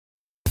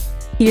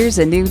Here's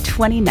a new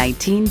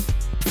 2019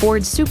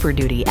 Ford Super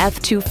Duty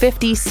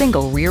F-250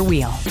 single rear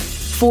wheel.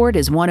 Ford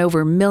has won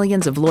over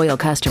millions of loyal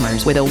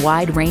customers with a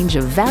wide range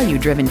of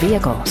value-driven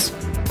vehicles.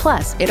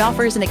 Plus, it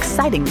offers an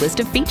exciting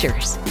list of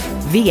features: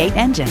 V8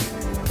 engine,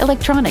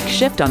 electronic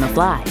shift on the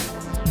fly,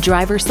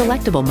 driver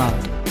selectable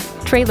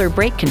mode, trailer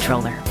brake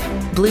controller,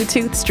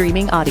 Bluetooth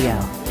streaming audio,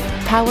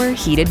 power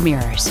heated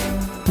mirrors,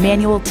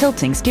 manual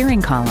tilting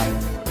steering column,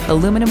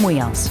 aluminum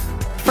wheels,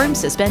 firm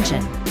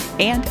suspension,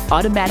 and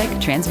automatic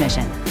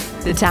transmission.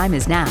 The time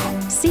is now.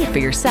 See it for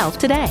yourself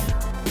today.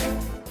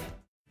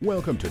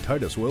 Welcome to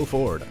Titus Will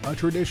Ford, a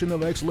tradition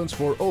of excellence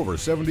for over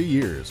 70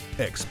 years.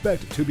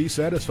 Expect to be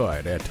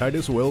satisfied at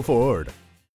Titus Will Ford.